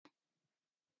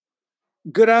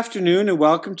Good afternoon and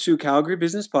welcome to Calgary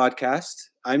Business Podcast.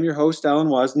 I'm your host, Alan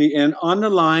Wozni, and on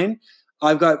the line,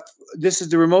 this is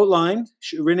the remote line,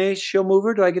 Renee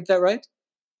Schillmover. Do I get that right?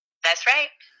 That's right.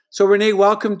 So, Renee,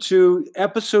 welcome to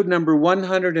episode number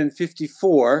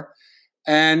 154.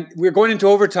 And we're going into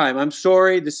overtime. I'm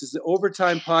sorry, this is the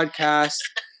overtime podcast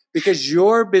because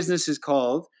your business is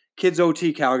called Kids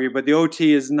OT Calgary, but the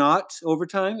OT is not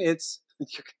overtime. It's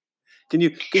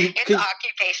It's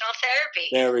occupational therapy.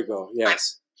 There we go.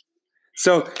 Yes.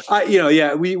 So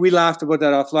we laughed about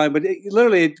that offline, but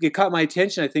it caught my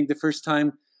attention. I think the first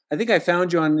time I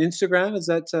found you on Instagram. Is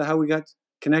that how we got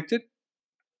connected?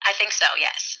 I think so.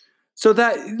 Yes. So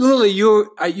that literally, you're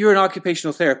an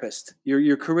occupational therapist.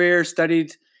 Your career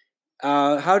studied.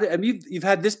 You've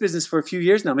had this business for a few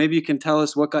years now. Maybe you can tell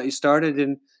us what got you started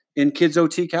in Kids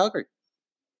OT Calgary.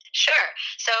 Sure.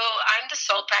 So I'm the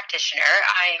sole practitioner.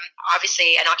 I'm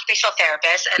obviously an occupational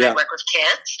therapist, and I work with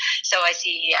kids. So I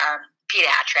see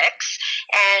pediatrics,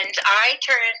 and I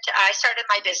started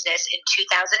my business in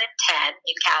 2010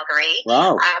 in Calgary.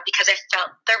 Wow. Because I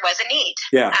felt there was a need.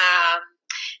 Yeah.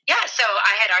 So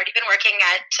I had already been working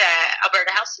at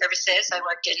Alberta Health Services. I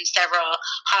worked in several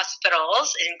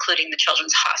hospitals, including the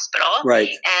Children's Hospital. Right.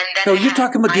 And then you're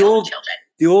talking about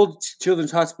the old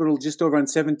Children's Hospital just over on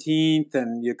 17th,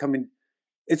 and you're coming.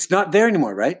 It's not there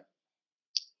anymore, right?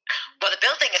 Well, the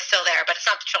building is still there, but it's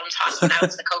not the Children's Hospital now.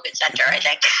 It's the COVID Center, I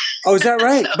think. Oh, is that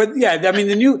right? But yeah, I mean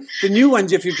the new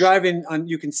ones. If you drive in,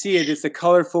 you can see it. It's the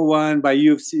colorful one by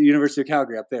University of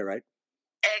Calgary up there, right?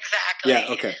 Exactly.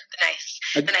 Yeah. Okay.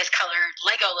 The nice colored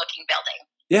Lego-looking building.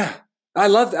 Yeah, I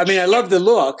love the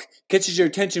look. Catches your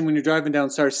attention when you're driving down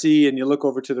Sarcee and you look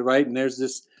over to the right, and there's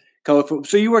this colorful.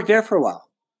 So you worked there for a while.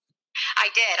 I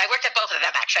did. I worked at both of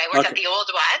them actually. I worked at the old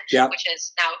one, which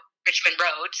is now Richmond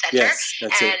Road Center. Yes,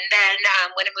 that's and then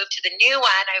when I moved to the new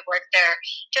one, I worked there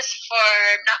just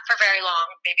not for very long,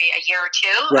 maybe a year or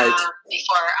two,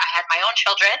 before I had my own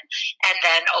children, and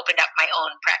then opened up my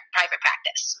own private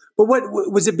practice. But what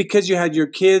was it? Because you had your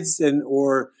kids,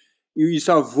 or you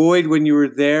saw a void when you were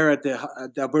there at the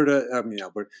Alberta,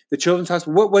 the Children's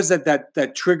Hospital? What was it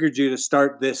that triggered you to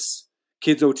start this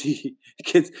Kids OT,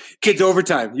 kids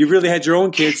overtime? You really had your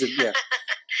own kids, Exactly.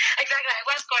 I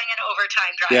was going in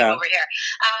overtime driving over here.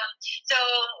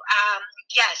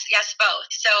 Yes, both.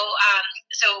 So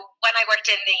when I worked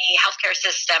in the healthcare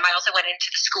system, I also went into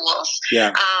the schools.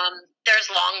 Yeah.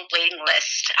 There's long waiting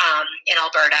list in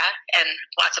Alberta and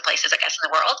lots of places, I guess, in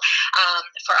the world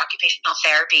for occupational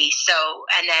therapy. So,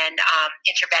 and then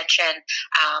intervention,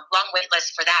 long wait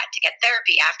list for that to get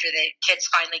therapy after the kids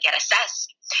finally get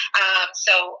assessed.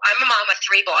 So I'm a mom of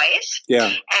 3 boys. Yeah.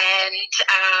 And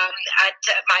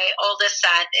my oldest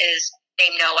son is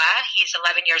named Noah. He's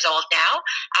 11 years old now.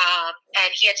 And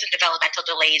he had some developmental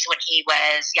delays when he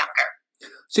was younger.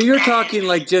 So you're talking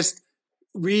like just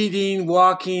reading,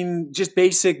 walking, just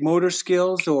basic motor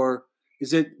skills, or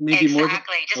is it maybe more?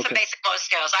 Exactly, just some basic motor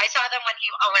skills. I saw them when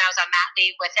I was on mat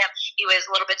leave with him. He was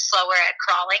a little bit slower at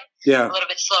crawling, a little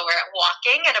bit slower at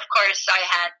walking, and of course I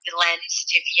had the lens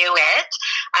to view it.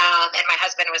 And my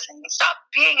husband was saying, "Stop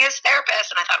being his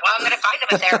therapist," and I thought, "Well, I'm going to find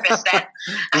him a therapist then."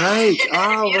 Right. If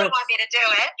you don't want me to do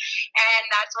it, and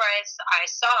that's where I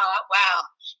saw, wow,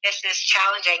 this is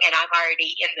challenging, and I'm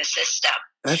already in the system.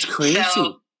 That's crazy.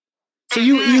 So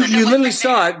you literally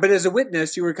saw it, but as a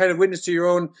witness, you were kind of witness to your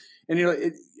own. And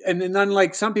and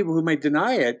unlike some people who might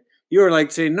deny it, you were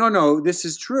like saying, "No, this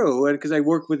is true," and because I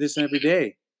work with this every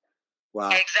day.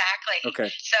 Wow. Exactly.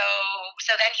 Okay. So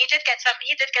then he needed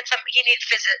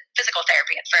physical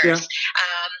therapy at first.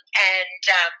 And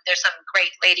there's some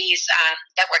great ladies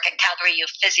that work at Calgary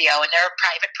Youth Physio, and they're a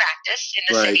private practice in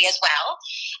the city as well.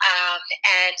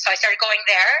 And so I started going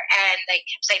there, and they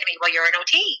kept saying to me, "Well, you're an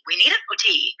OT. We need an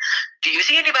OT. Do you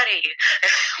see anybody?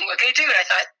 What can you do?" And I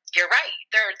thought, you're right.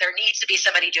 There needs to be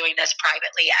somebody doing this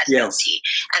privately as an OT,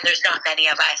 and there's not many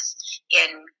of us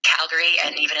in Calgary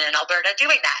and even in Alberta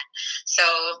doing that. So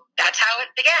that's how it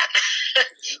began.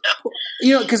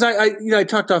 Because I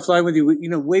talked offline with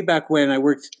you. Way back when I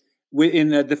worked in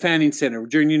the Fanning Center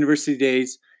during university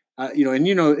days. And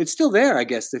it's still there. I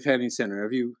guess the Fanning Center.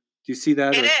 Do you see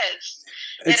that? It is.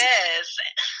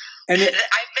 And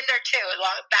I've been there too.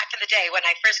 Back in the day when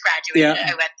I first graduated,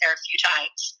 I went there a few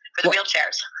times. For the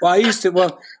wheelchairs. I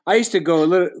used to go a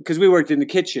little because we worked in the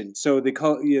kitchen. So they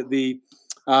call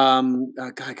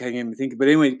I can't even think. But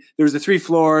anyway, there was the 3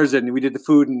 floors, and we did the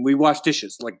food, and we washed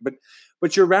dishes.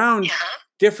 But you're around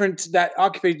different that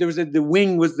occupation. There was the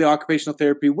wing was the occupational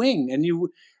therapy wing, and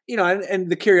and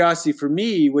the curiosity for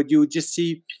me, what you would just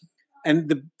see, and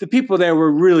the people there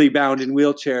were really bound in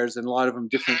wheelchairs, and a lot of them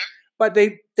different. but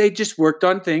they just worked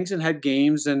on things and had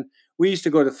games, and we used to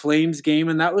go to Flames game,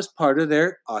 and that was part of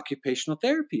their occupational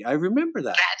therapy. I remember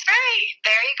that. That's right.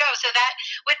 There you go. So that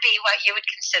would be what you would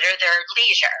consider their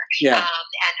leisure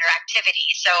and their activity.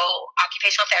 So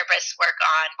occupational therapists work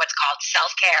on what's called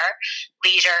self-care,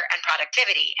 leisure, and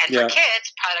productivity. And for kids,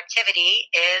 productivity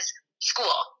is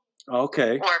school.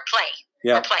 Okay. Or play.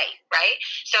 Yeah. Or play, right?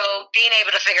 So being able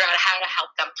to figure out how to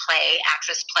help them play,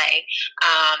 access play,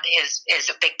 is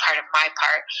a big part of my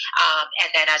part. And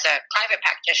then as a private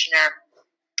practitioner,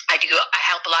 I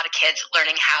help a lot of kids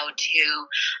learning how to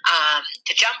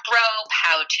jump rope,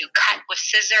 how to cut with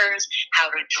scissors,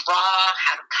 how to draw,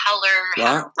 how to color,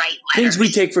 how to write letters. Things we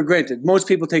take for granted. Most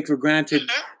people take for granted.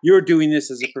 You're doing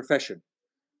this as a profession.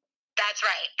 That's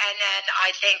right. And then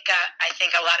I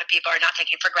think a lot of people are not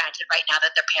taking for granted right now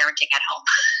that they're parenting at home.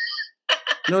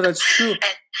 No, that's true.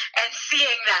 And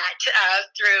seeing that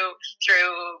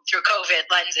through COVID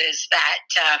lenses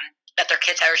that their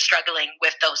kids are struggling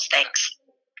with those things.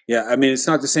 Yeah, I mean, it's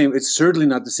not the same. It's certainly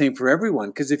not the same for everyone.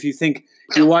 Because if you think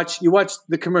you watch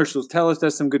the commercials, TELUS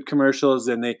does some good commercials,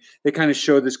 and they kind of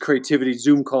show this creativity,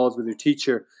 Zoom calls with your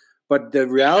teacher. But the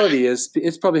reality is,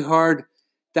 it's probably hard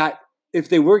that if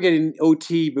they were getting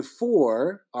OT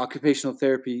before, occupational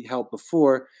therapy help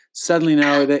before, suddenly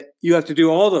now that you have to do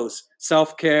all those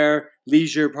self-care,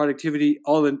 leisure, productivity,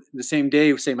 all in the same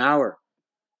day, same hour.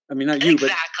 I mean, not you, but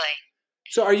exactly.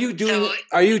 So are you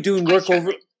doing work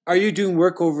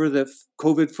over the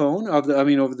COVID phone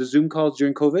over the Zoom calls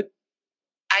during COVID?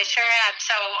 I sure am.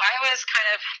 So I was kind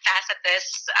of fast at this.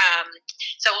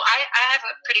 So I have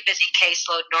a pretty busy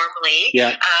caseload normally.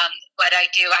 Yeah. What I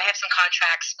do, I have some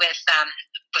contracts with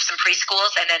some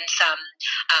preschools and then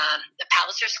the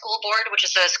Palliser School Board, which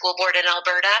is a school board in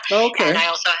Alberta. Okay. And I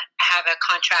also have a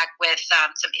contract with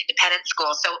some independent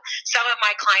schools. So some of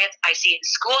my clients I see in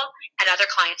school, and other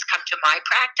clients come to my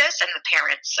practice, and the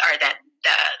parents are then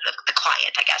the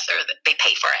client, I guess, or they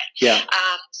pay for it. Yeah.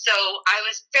 So I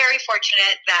was very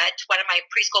fortunate that one of my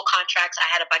preschool contracts, I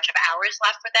had a bunch of hours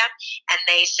left for them, and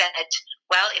they said,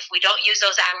 well, if we don't use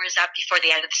those hours up before the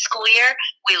end of the school year,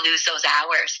 we lose those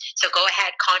hours. So go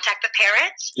ahead, contact the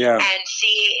parents and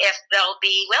see if they'll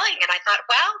be willing. And I thought,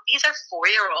 well, these are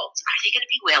 4-year-olds. Are they going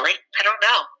to be willing? I don't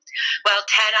know. Well,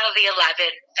 10 out of the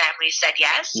 11 families said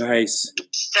yes. Nice.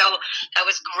 So that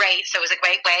was great. So it was a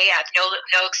great way of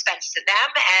no expense to them.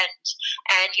 And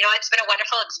it's been a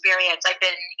wonderful experience. I've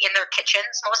been in their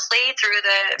kitchens mostly through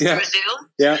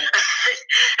Zoom. Yeah.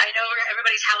 I know what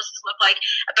everybody's houses look like,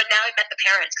 but now I met the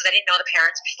parents because I didn't know the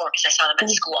parents before because I saw them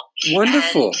at school.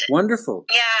 Wonderful.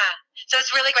 Yeah. So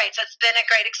it's really great. So it's been a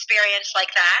great experience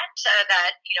like that,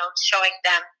 showing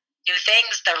them new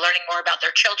things. They're learning more about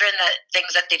their children, the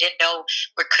things that they didn't know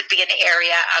could be an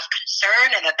area of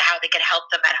concern, and how they could help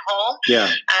them at home.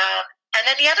 Yeah. And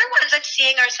then the other ones I'm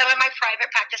seeing are some of my private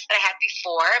practice that I had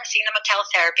before. I'm seeing them with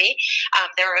teletherapy.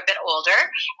 They're a bit older,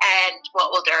 and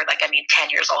 10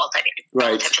 years old. I mean,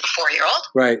 relative to the 4-year-old.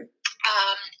 Right.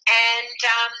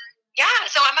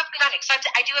 So I'm up and running. So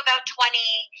I do about 20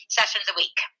 sessions a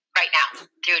week right now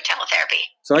through teletherapy.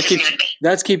 So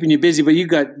that's keeping you busy. But you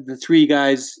got the 3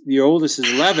 guys. Your oldest is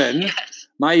 11. Yes.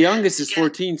 My youngest is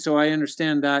 14. So I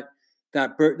understand that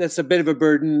that's a bit of a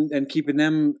burden, and keeping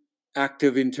them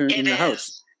active in the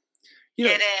house. It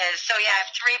is. So I have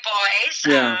 3 boys.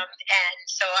 Yeah. And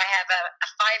so I have a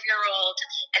 5-year-old,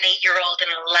 an 8-year-old,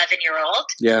 and an 11-year-old.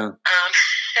 Yeah.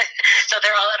 So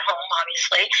they're all at home,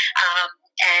 obviously.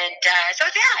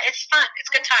 It's fun. It's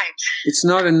good times. It's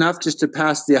not enough just to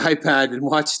pass the iPad and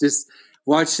watch this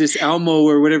Elmo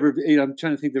or whatever. I'm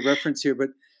trying to think the reference here, but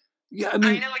yeah, I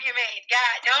mean, I know what you mean.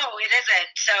 Yeah, no, it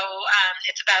isn't. So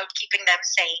it's about keeping them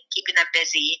sane, keeping them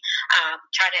busy,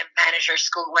 trying to manage their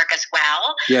schoolwork as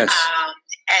well. Yes.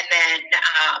 And then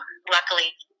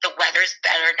luckily the weather's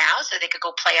better now, so they could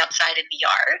go play outside in the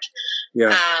yard.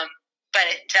 Yeah. But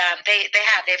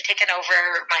they've taken over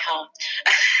my home.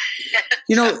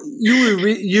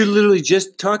 You literally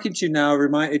just talking to you now.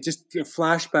 It just a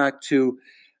flashback to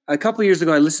a couple of years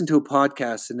ago. I listened to a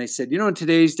podcast, and they said, in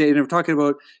today's day, and they were talking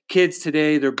about kids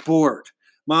today. They're bored.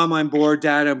 Mom, I'm bored.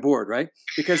 Dad, I'm bored. Right?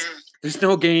 Because there's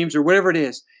no games or whatever it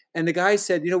is. And the guy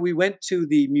said, we went to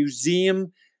the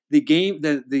museum,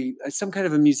 some kind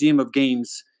of a museum of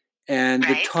games. And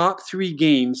the top 3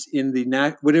 games in the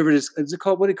whatever it is it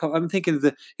called? What do you call it? I'm thinking of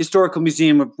the Historical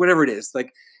Museum of whatever it is.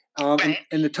 And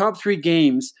the top 3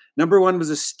 games, number 1 was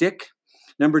a stick,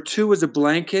 number 2 was a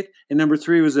blanket, and number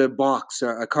 3 was a box,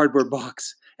 a cardboard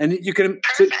box. And you can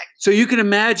Perfect. so you can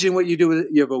imagine what you do with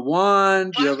it. You have a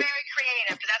wand. Well, I'm very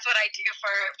creative because that's what I do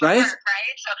for right? work,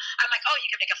 right? So I'm like, oh, you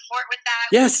can make a fort with that.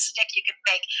 Yes. With a stick, you can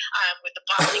make with the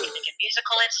bottle, you can make a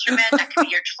musical instrument. That could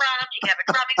be your drum. You can have a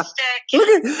drumming stick. Look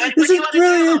at what do you want brilliant. To do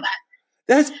with all that?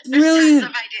 That's There's brilliant. tons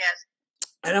of ideas.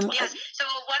 And yes. So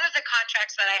one of the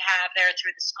contracts that I have there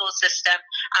through the school system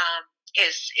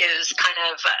is kind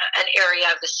of an area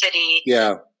of the city.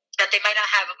 Yeah. That they might not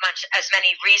have as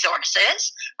many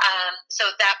resources. So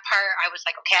that part, I was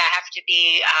like, okay, I have to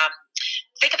be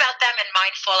think about them and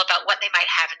mindful about what they might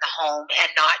have in the home,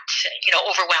 and not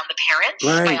overwhelm the parents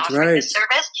by offering this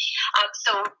service.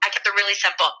 So I kept it really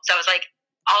simple. So I was like,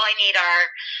 all I need are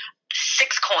 6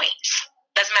 coins.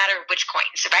 Doesn't matter which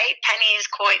coins, right? Pennies,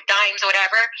 dimes,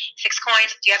 whatever. 6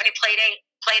 coins. Do you have any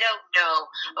Play-Doh? No.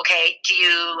 Okay. Do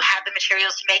you have the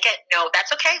materials to make it? No.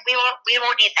 That's okay. We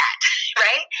won't need that,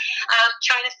 right?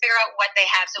 Trying to figure out what they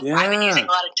have. So I've been using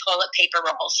a lot of toilet paper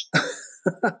rolls.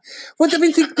 Well, I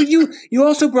mean, but you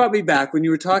also brought me back when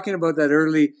you were talking about that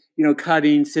early,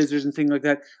 cutting, scissors and things like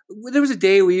that. There was a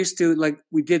day we used to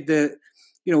we did the,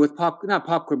 with not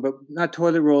popcorn, but not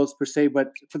toilet rolls per se,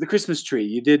 but for the Christmas tree,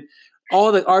 you did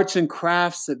all the arts and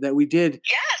crafts that we did.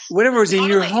 Yes, whatever was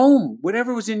in your home,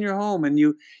 and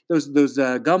those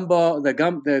gumball,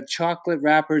 the chocolate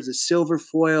wrappers, the silver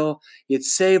foil, you'd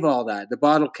save all that, the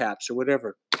bottle caps or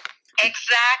whatever.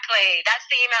 Exactly. That's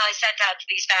the email I sent out to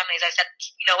these families. I said,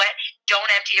 you know what?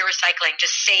 Don't empty your recycling.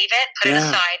 Just save it, put it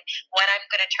aside. When I'm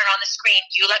going to turn on the screen,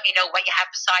 you let me know what you have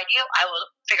beside you. I will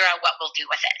figure out what we'll do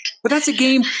with it. But that's a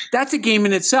game. That's a game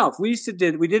in itself. We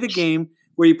did a game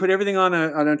where you put everything on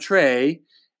a tray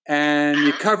and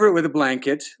you cover it with a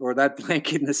blanket, or that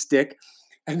blanket and a stick,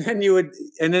 and then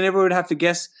everyone would have to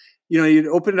guess. You'd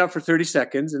open it up for 30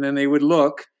 seconds, and then they would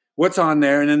look what's on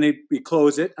there, and then we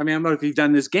close it. I mean, I don't know if you've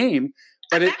done this game,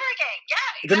 but I've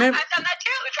done that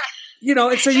too.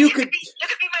 And so you could be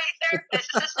my therapist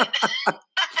assistant.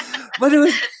 But it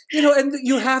was, and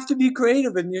you have to be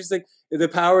creative, and you're just like, the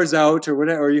power's out or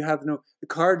whatever, or you have the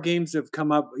card games have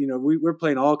come up. We're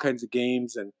playing all kinds of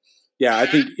games, and yeah, I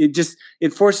think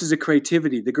it forces a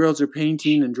creativity. The girls are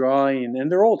painting and drawing,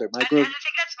 and they're older. And I think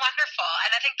that's wonderful,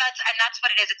 and I think that's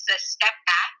what it is. It's a step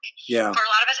back. Yeah. For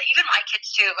a lot of us, even my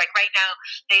kids too. Like right now,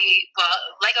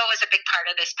 Lego was a big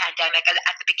part of this pandemic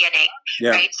at the beginning,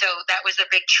 right? So that was a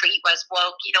big treat. Was,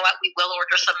 well, you know what? We will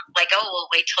order some Lego.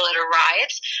 We'll wait till it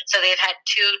arrives. So they've had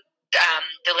 2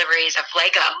 deliveries of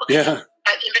Lego. Yeah.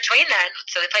 In between then,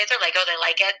 so they play with their Lego. They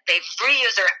like it. They've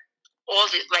reused their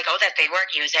old Lego that they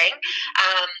weren't using.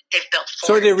 They've built forts.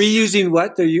 So they're reusing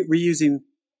what? They're reusing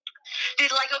the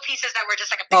Lego pieces that were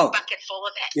just like a big bucket full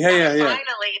of it. Yeah.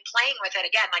 Finally playing with it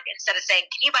again, like instead of saying,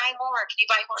 "Can you buy more? Can you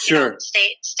buy more?" Sure.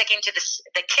 Sticking to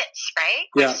the kits, right?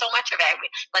 Yeah. So much of it.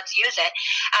 Let's use it.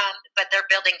 But they're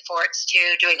building forts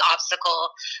too, doing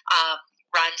obstacle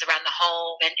runs around the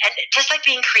home, and just like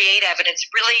being creative, and it's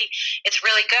really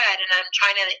good. And I'm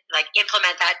trying to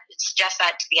implement that, suggest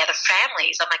that to the other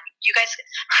families. I'm like, you guys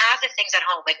have the things at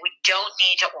home. Like, we don't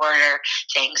need to order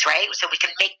things, right? So we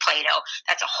can make Play-Doh.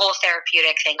 That's a whole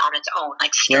therapeutic thing on its own,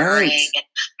 like stirring and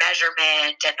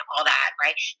measurement and all that,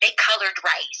 right? Make colored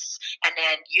rice and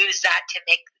then use that to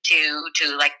make to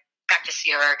practice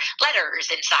your letters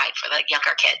inside for the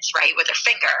younger kids, right? With their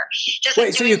finger.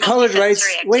 Wait, so you colored rice?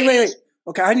 Wait.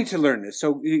 Okay, I need to learn this.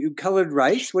 So you colored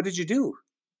rice? What did you do?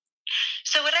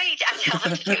 So what I tell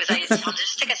them to do is I'll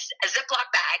just take a Ziploc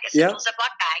bag, a simple Ziploc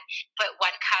bag, put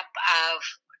 1 cup of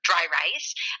dry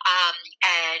rice,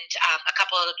 and a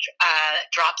couple of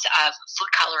drops of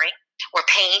food coloring or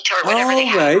paint or whatever they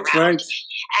have around. Right.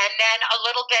 And then a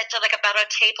little bit, like about a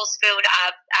tablespoon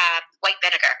of white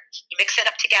vinegar. You mix it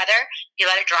up together. You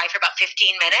let it dry for about 15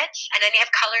 minutes, and then you have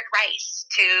colored rice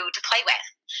to play with.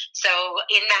 So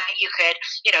in that, you could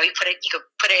put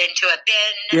it into a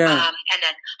bin, and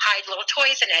then hide little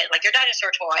toys in it, like your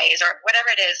dinosaur toys or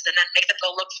whatever it is, and then make them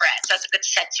go look for it. So that's a good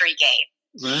sensory game.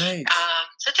 Right.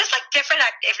 So just like different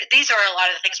these are a lot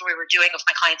of the things we were doing with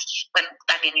my clients in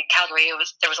Calgary,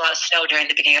 there was a lot of snow during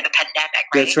the beginning of the pandemic,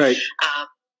 right? That's right.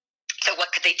 So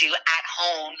what could they do at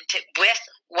home with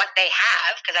what they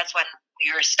have? Because that's when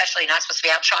you're especially not supposed to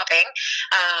be out shopping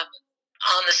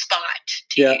on the spot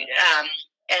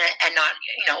and not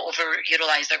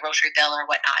overutilize their grocery bill or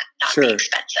whatnot, not be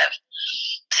expensive.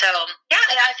 So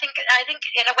I think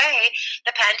in a way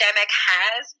the pandemic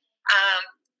has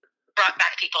brought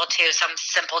back people to some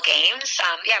simple games.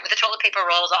 With the toilet paper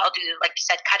rolls, I'll do, like you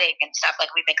said, cutting and stuff.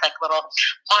 Like we make like little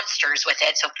monsters with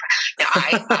it. So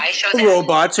I show them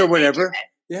robots or whatever.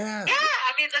 Yeah. Yeah,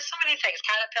 I mean, there's so many things.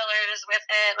 Caterpillars with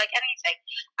it, like anything.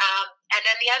 And And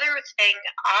then the other thing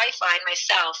I find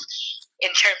myself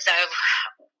in terms of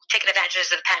taking advantage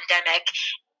of the pandemic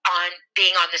on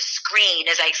being on the screen,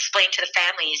 as I explained to the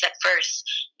families at first,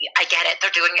 I get it.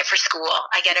 They're doing it for school.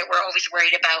 I get it. We're always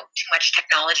worried about too much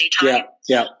technology time.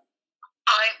 Yeah.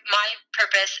 My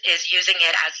purpose is using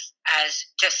it as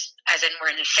just as in we're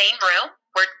in the same room.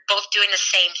 We're both doing the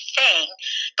same thing,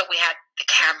 but we have the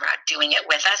camera doing it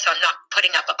with us. So I'm not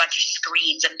putting up a bunch of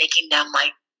screens and making them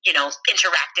like,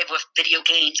 interactive with video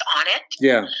games on it.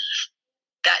 Yeah.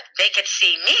 That they could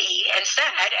see me instead,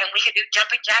 and we could do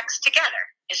jumping jacks together.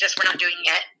 It's just we're not doing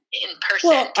it in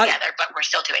person together, but we're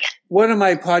still doing it. One of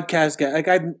my podcast guests,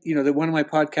 one of my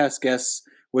podcast guests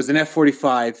was an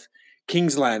F-45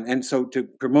 Kingsland, and so to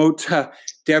promote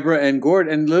Deborah and Gord,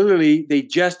 and literally they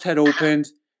just had opened.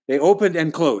 They opened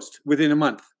and closed within a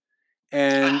month,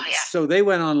 and so they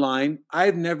went online.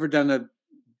 I've never done a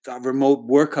remote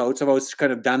workouts. I've always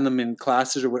kind of done them in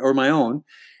classes or my own,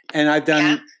 and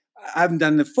I haven't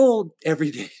done the full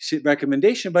everyday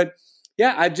recommendation, but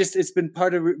it's been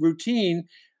part of routine.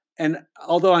 And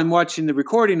although I'm watching the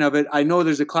recording of it, I know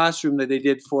there's a classroom that they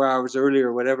did 4 hours earlier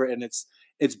or whatever, and it's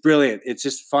brilliant. It's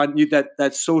just fun.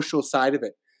 That social side of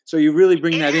it. So you really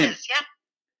bring that in. Yeah.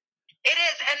 It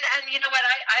is, and you know what? I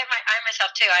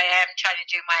myself too. I am trying to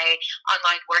do my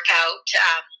online workout,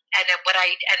 and then what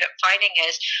I end up finding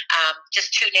is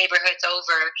just 2 neighborhoods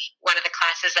over, one of the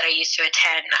classes that I used to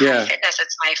attend, fitness.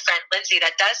 It's my friend Lindsay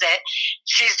that does it.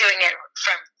 She's doing it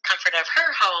from comfort of her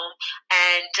home,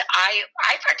 and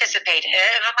I participated in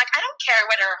it, and I'm like, I don't care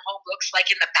what her home looks like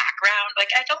in the background.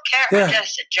 Like, I don't care. I'm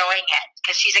just enjoying it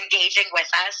because she's engaging with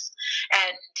us,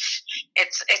 and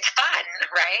it's fun,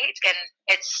 right? And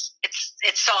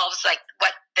it solves like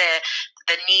what the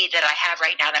need that I have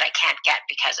right now that I can't get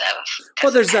because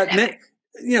of there's that.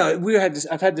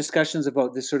 I've had discussions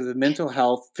about this sort of the mental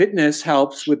health. Fitness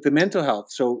helps with the mental health.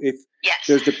 So if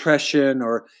there's depression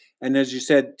and as you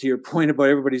said, to your point about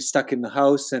everybody's stuck in the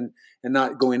house and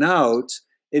not going out,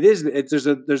 there's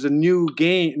a new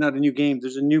game, not a new game.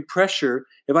 There's a new pressure.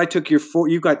 If I took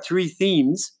you've got 3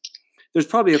 themes. There's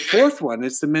probably a 4th one.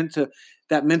 It's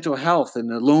that mental health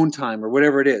and alone time or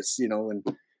whatever it is, and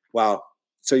wow.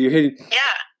 So you're hitting.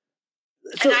 Yeah.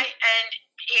 So, and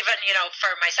even,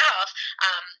 for myself,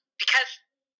 because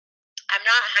I'm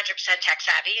not 100% tech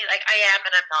savvy. Like I am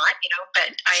and I'm not,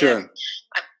 but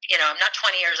I'm not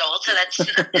 20 years old. So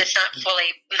it's not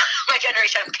fully my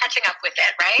generation. I'm catching up with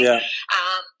it. Right. Yeah.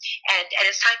 And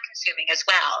it's time consuming as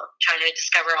well, trying to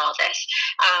discover all this.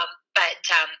 But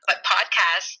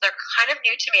podcasts, they're kind of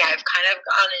new to me. I've kind of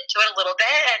gone into it a little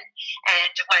bit.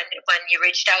 And when you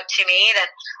reached out to me, then,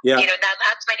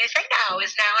 that's my new thing now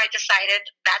now I decided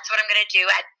that's what I'm going to do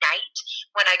at night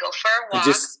when I go for a walk.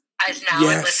 I'm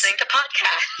listening to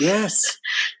podcasts. Yes.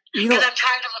 Because I'm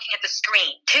tired of looking at the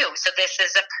screen too. So this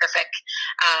is a perfect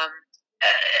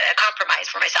a compromise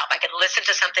for myself. I can listen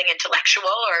to something intellectual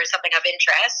or something of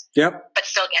interest, but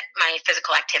still get my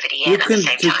physical activity in at the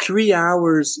same time. 3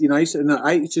 hours, I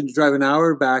used to drive an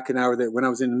hour back, an hour there when I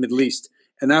was in the Middle East.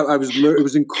 And it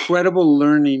was incredible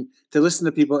learning to listen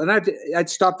to people. And I'd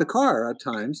stop the car at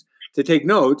times to take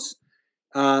notes,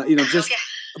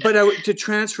 but to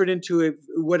transfer it into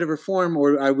whatever form,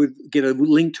 or I would get a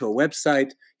link to a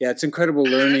website. Yeah, it's incredible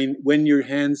learning when your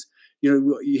hands,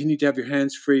 you need to have your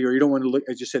hands free, or you don't want to look,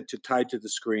 as you said, tied to the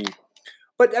screen.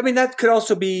 But I mean, that could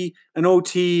also be an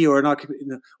OT or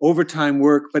an overtime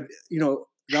work. But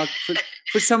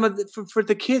for some of for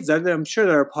the kids, I'm sure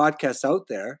there are podcasts out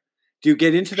there. Do you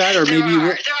get into that, or there maybe? There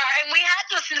are, and we had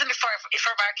listened to them before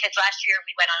for our kids. Last year,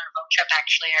 we went on a road trip.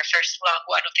 Actually, our first long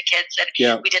one with the kids, and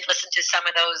we did listen to some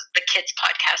of the kids'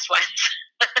 podcast ones.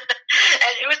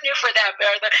 And it was new for them.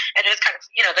 And it was kind of,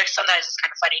 sometimes it's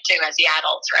kind of funny too as the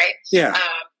adults, right? Yeah.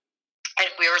 And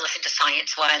we were listening to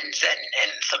science ones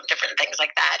and some different things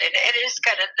like that. And it is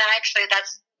kind of actually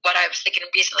that's what I was thinking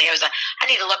recently. I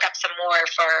need to look up some more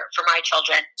for my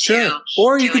children. Sure.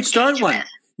 Or you can start one.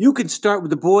 You can start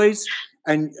with the boys,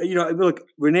 and look,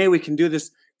 Renee, we can do this.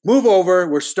 Move over.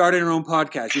 We're starting our own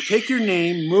podcast. You take your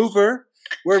name, Mover.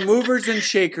 We're movers and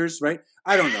shakers, right?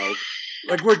 I don't know.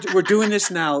 Like we're doing this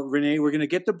now, Renee. We're going to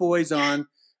get the boys on,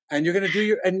 and you're going to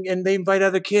do and they invite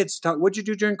other kids to talk. What'd you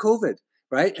do during COVID,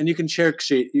 right? And you can share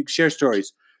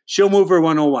stories. Show Mover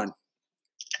 101. I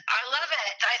love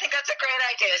it. I think that's a great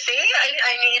idea. See,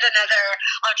 I need another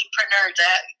entrepreneur to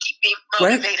keep me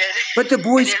motivated. Right? But the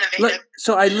boys,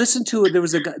 so I listened to it.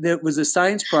 There was a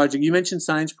science project. You mentioned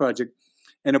science project,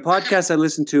 and a podcast I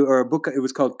listened to, or a book. It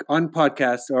was called on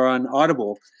podcast or on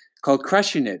Audible, called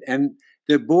Crushing It. And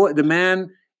the man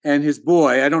and his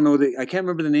boy, I don't know, I can't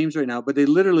remember the names right now, but they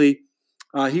literally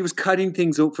he was cutting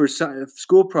things out for a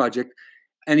school project,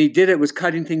 and he did it was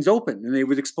cutting things open, and they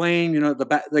would explain,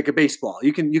 like a baseball.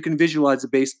 You can visualize a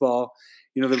baseball,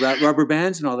 the rubber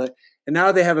bands and all that. And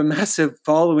now they have a massive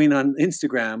following on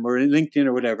Instagram or LinkedIn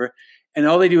or whatever, and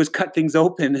all they do is cut things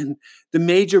open, and the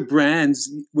major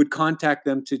brands would contact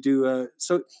them to do.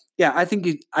 So yeah, I think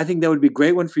that would be a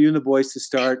great one for you and the boys to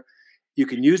start. You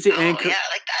can use the anchor, yeah,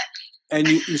 I like that. And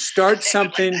you start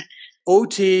something. Like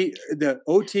the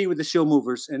OT with the show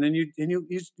movers, and then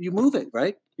you move it,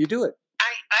 right? You do it.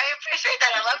 I appreciate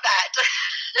that. I love that.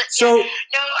 So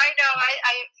no, I know.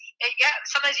 Yeah.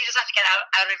 Sometimes you just have to get out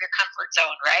of your comfort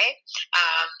zone, right?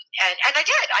 And I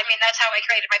did. I mean, that's how I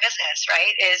created my business,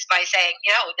 right? Is by saying,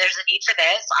 there's a need for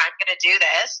this. I'm going to do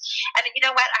this. And you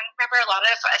know what? I remember a lot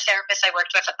of therapists I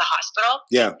worked with at the hospital.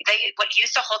 Yeah. What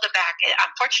used to hold them back,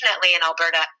 unfortunately, in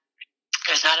Alberta,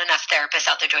 there's not enough therapists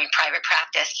out there doing private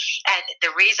practice. And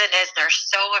the reason is they're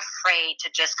so afraid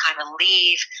to just kind of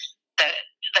leave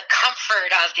the comfort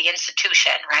of the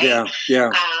institution, right? Yeah, yeah.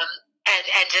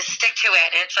 And just stick to it.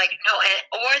 And it's like, no.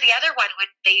 Or the other one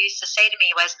they used to say to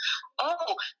me was,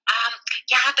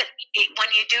 yeah, but when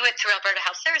you do it through Alberta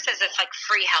Health Services, it's like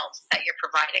free health that you're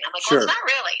providing. I'm like, sure. Well, it's not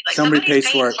really. Like somebody pays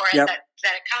for it. Yep.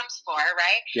 that it comes for,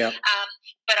 right? Yeah.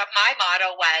 But my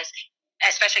motto was,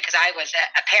 especially because I was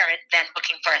a parent then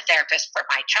looking for a therapist for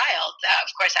my child. Of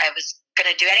course, I was going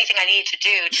to do anything I needed to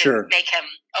do to sure. make him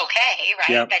okay,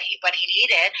 right? Yep. What he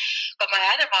needed. But my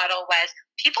other model was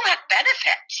people have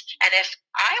benefits. And if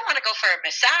I want to go for a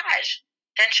massage,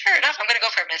 then sure enough, I'm going to go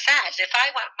for a massage. If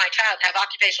I want my child to have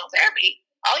occupational therapy,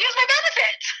 I'll use my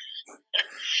benefits.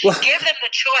 Well, give them the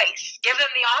choice. Give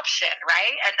them the option,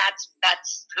 right? And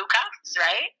that's who comes,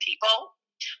 right? People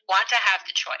want to have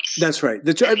the choice. That's right.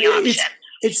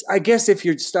 It's I guess if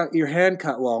you're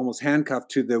almost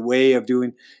handcuffed to the way of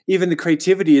doing, even the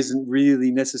creativity isn't really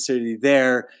necessarily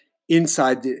there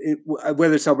inside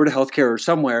whether it's Alberta Healthcare or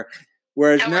somewhere.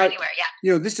 Whereas now, anywhere,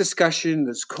 yeah. This discussion,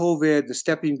 this COVID, the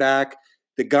stepping back,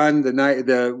 the gun,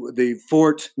 the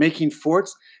fort, making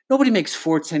forts. Nobody makes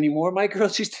forts anymore. My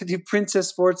girls used to do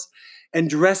princess forts and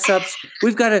dress ups.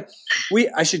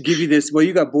 I should give you this. Well,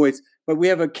 you got boys. But we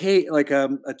have a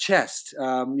chest,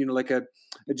 like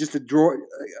just a drawer,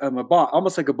 a box,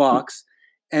 almost like a box,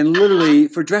 and literally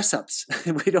for dress ups.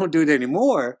 We don't do it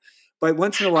anymore, but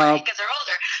once in a while, because they're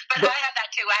older. But I have that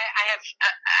too. I have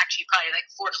actually probably like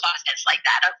 4 closets like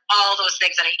that of all those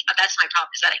things that's my problem,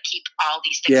 is that I keep all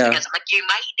these things because I'm like, you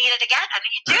might need it again, and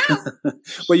you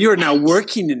do. Well, you're now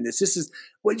working in this. This is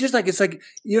it's like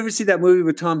you ever see that movie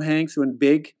with Tom Hanks when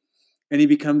Big, and he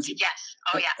becomes yes.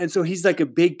 Oh, yeah. And so he's like a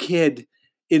big kid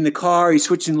in the car. He's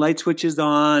switching light switches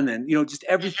on, and just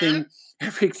everything. Mm-hmm.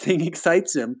 Everything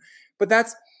excites him. But I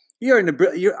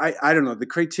don't know, the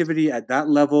creativity at that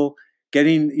level,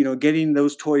 getting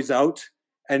those toys out,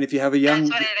 and if you have a young,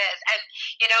 that's what it is. And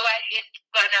you know what?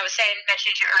 When I was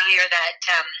mentioning to you earlier that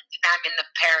I'm in the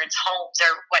parents' homes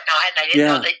or whatnot, and I didn't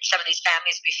know that some of these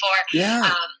families before.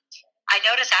 Yeah. I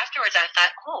noticed afterwards, I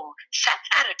thought, 7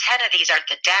 out of 10 of these are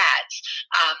the dads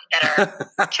that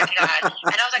are checking on.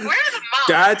 And I was like, where are the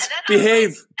moms? Dads,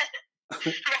 behave.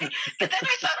 Right? But then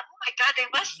I thought, oh my God, they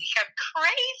must think I'm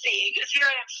crazy because here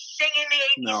I am singing the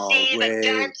ABCs and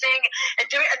dancing and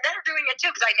they're doing it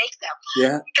too because I make them.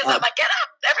 Yeah. Because I'm like, get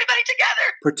up, everybody together.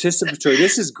 Participatory.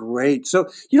 This is great. So,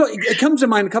 it comes to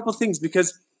mind a couple of things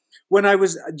because when I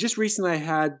was just recently, I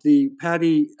had the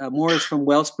Patty Morris from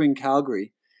Wellspring,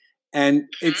 Calgary. And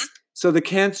it's so the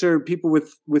cancer people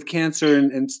with cancer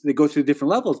and they go through different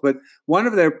levels. But one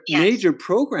of their major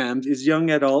programs is young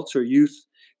adults or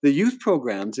the youth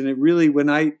programs. And it really, when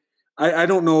I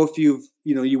don't know if you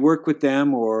work with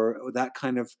them or that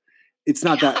kind of, it's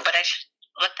not that. But I should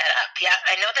look that up. Yeah,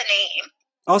 I know the name.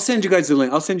 I'll send you guys the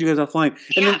link. I'll send you guys offline.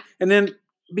 And then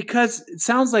because it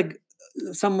sounds like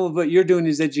some of what you're doing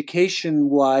is education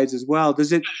wise as well.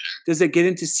 Does it get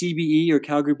into CBE or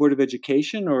Calgary Board of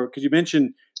Education, or because you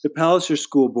mentioned the Palliser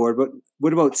School Board, but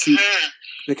what about the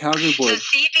Calgary Board? So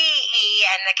CBE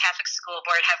and the Catholic School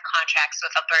Board have contracts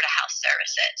with Alberta Health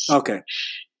Services. Okay.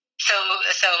 So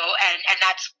and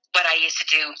that's what I used to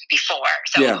do before.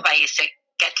 So I used to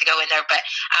get to go in there, but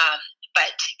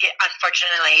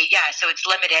unfortunately, so it's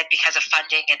limited because of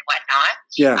funding and whatnot.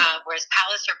 Yeah. Whereas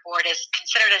Palliser Board is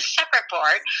considered a separate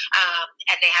board,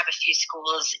 and they have a few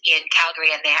schools in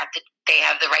Calgary, and they have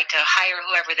the right to hire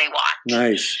whoever they want.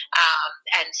 Nice.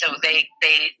 And so they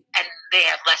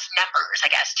have less members, I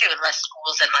guess, too, and less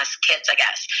schools and less kids, I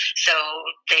guess. So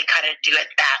they kind of do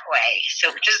it that way.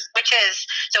 So which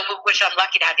I'm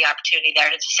lucky to have the opportunity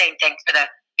there, and it's the same thing for the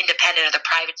independent of the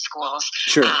private schools,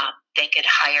 sure. They could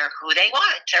hire who they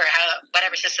want or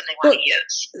whatever system they want to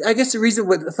use. I guess the reason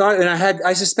what I thought, and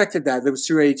I suspected that was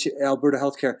through Alberta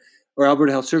Healthcare or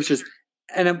Alberta Health Services.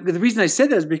 And the reason I said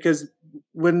that is because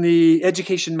when the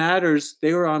Education Matters,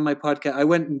 they were on my podcast. I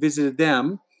went and visited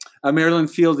them. Marilyn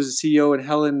Field is the CEO, and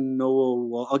Helen Noel.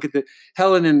 Well, I'll get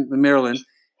Helen and Marilyn,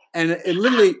 and it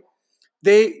literally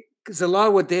because a lot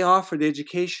of what they offer, the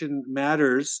Education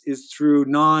Matters, is through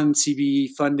non-CBE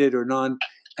funded or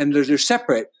and they're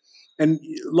separate. And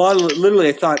literally,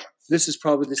 I thought this is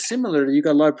probably similar. You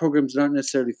got a lot of programs that aren't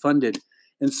necessarily funded,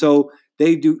 and so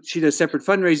she does separate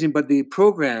fundraising, but the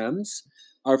programs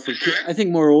are for I think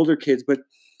more older kids. But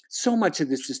so much of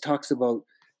this just talks about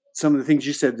some of the things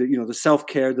you said, the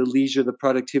self-care, the leisure, the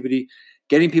productivity,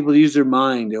 getting people to use their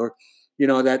mind, or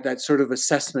that sort of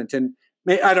assessment. And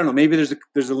I don't know, maybe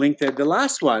there's a link there. The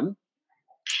last one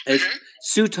is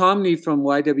Sue Tomney from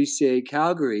YWCA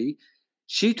Calgary.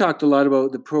 She talked a lot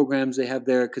about the programs they have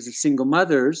there because it's single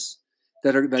mothers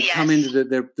that come into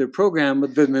their program,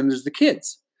 but then there's the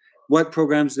kids. What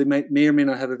programs they may or may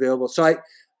not have available. So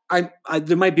I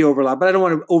there might be overlap, but I don't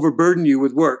want to overburden you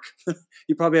with work.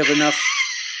 You probably have enough.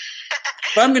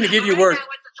 But I'm going to give you work.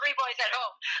 With the 3 boys at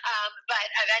home, but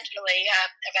eventually,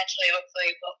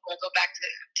 hopefully, we'll go back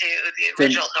to the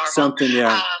original normal. Something,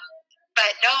 yeah.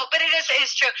 But it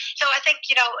is true. So I think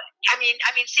I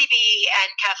mean, CBE and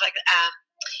Catholic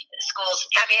schools.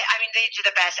 I mean, they do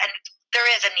the best, and there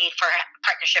is a need for a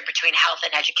partnership between health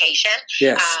and education.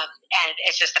 Yes. And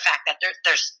it's just the fact that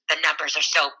there's the numbers are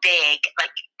so big,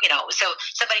 so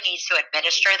somebody needs to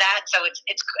administer that. So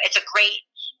it's a great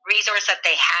resource that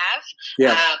they have.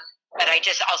 Yeah. But I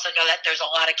just also know that there's a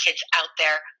lot of kids out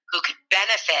there who could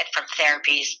benefit from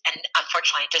therapies and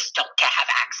unfortunately just don't have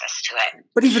access to it.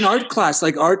 But even art class,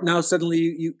 like art now,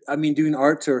 suddenly doing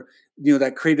art or,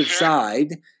 that creative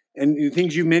side and the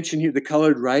things you mentioned here, the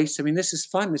colored rice. I mean, this is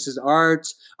fun. This is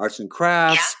arts and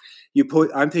crafts. Yeah.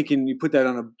 I'm thinking you put that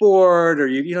on a board or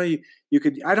you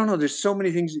could, I don't know. There's so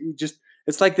many things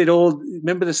it's like that old,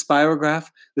 remember the spirograph,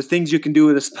 the things you can do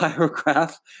with a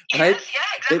spirograph, right? Yes,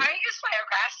 yeah, exactly. I use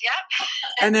spirographs, yeah.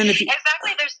 And then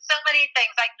exactly, there's so many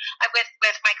things. Like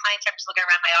with my clients, I'm just looking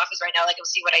around my office right now, like you'll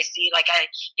see what I see. Like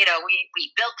we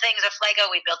build things with Lego,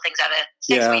 we build things out of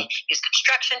sticks, we use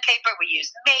construction paper, we use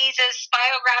mazes,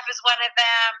 spirograph is one of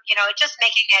them. Just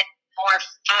making it more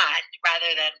fun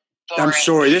rather than boring. I'm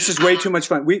sorry, this is way too much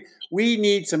fun. We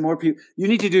need some more people. You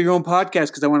need to do your own podcast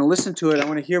because I want to listen to it. I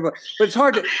want to hear about. But it's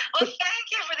hard to. Well, thank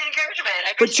you for the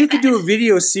encouragement. But you could do a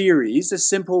video series, a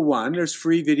simple one. There's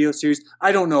free video series.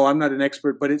 I don't know. I'm not an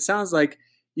expert, but it sounds like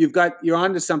you're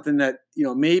onto something that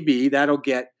maybe that'll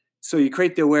get. So you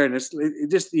create the awareness.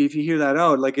 Just if you hear that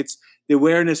out, like it's the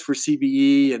awareness for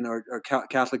CBE and or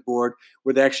Catholic Board,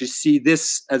 where they actually see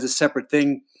this as a separate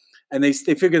thing, and they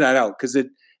figure that out because it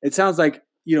sounds like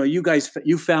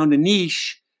you found a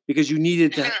niche. Because you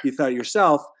needed to, you thought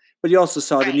yourself, but you also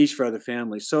saw the niche for other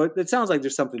families. So it sounds like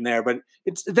there's something there, but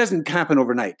it doesn't happen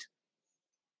overnight.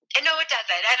 No, it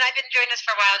doesn't. And I've been doing this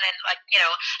for a while, and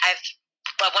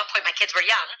at one point my kids were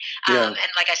young,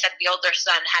 and like I said, the older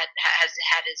son has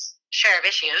had his share of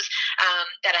issues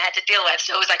that I had to deal with.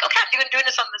 So it was like, okay, I'm doing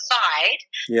this on the side,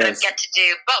 but I get to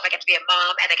do both. I get to be a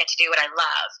mom, and I get to do what I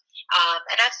love.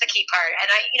 And that's the key part.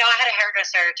 And I had a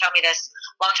hairdresser tell me this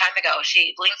a long time ago.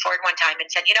 She leaned forward one time and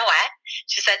said, "You know what?"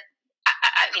 She said,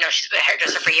 she's been a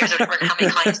hairdresser for years. I don't remember how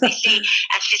many clients they see.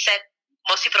 And she said,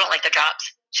 most people don't like their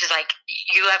jobs. She's like,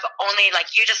 you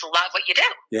just love what you do.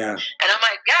 Yeah. And I'm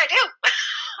like, yeah, I do.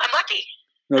 I'm lucky.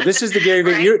 No, this is the Gary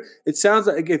Vaynerchuk. Right? It sounds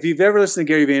like if you've ever listened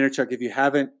to Gary Vaynerchuk, if you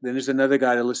haven't, then there's another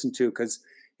guy to listen to because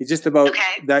he's just about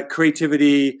that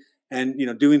creativity and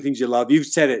doing things you love. You've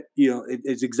said it.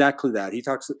 It's exactly that. He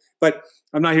talks, but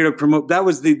I'm not here to promote. That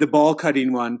was the ball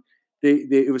cutting one.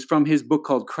 It was from his book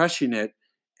called Crushing It,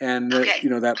 and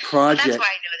that project. That's why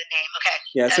I know the name. Okay.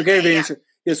 Yeah. So Gary Vaynerchuk.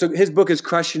 Yeah. So his book is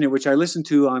Crushing It, which I listen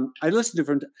to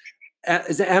from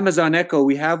Amazon Echo.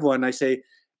 We have one. I say,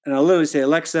 and I'll literally say,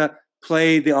 Alexa,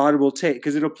 play the Audible tape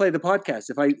because it'll play the podcast.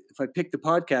 If I pick the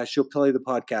podcast, she'll play the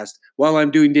podcast while I'm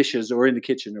doing dishes or in the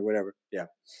kitchen or whatever. Yeah.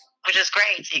 Which is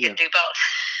great. So you can do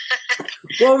both.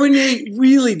 Well, Renee,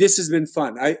 really, this has been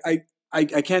fun. I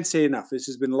can't say enough. This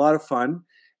has been a lot of fun.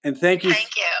 And thank you.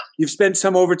 Thank you. You've spent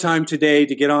some overtime today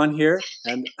to get on here.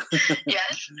 And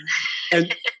yes.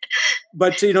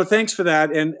 But thanks for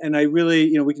that. And I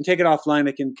really, we can take it offline.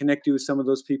 I can connect you with some of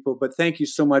those people. But thank you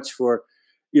so much for,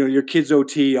 your kids'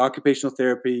 OT, occupational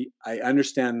therapy. I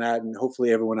understand that, and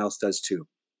hopefully everyone else does too.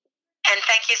 And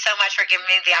thank you so much for giving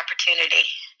me the opportunity.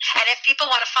 And if people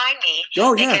want to find me,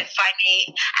 they can find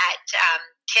me at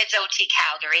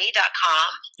kidsotcalgary.com.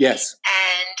 Yes.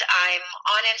 And I'm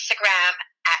on Instagram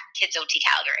at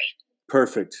kidsotcalgary.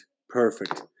 Perfect.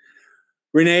 Perfect.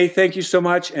 Renee, thank you so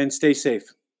much and stay safe.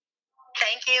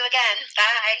 Thank you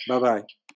again. Bye. Bye-bye.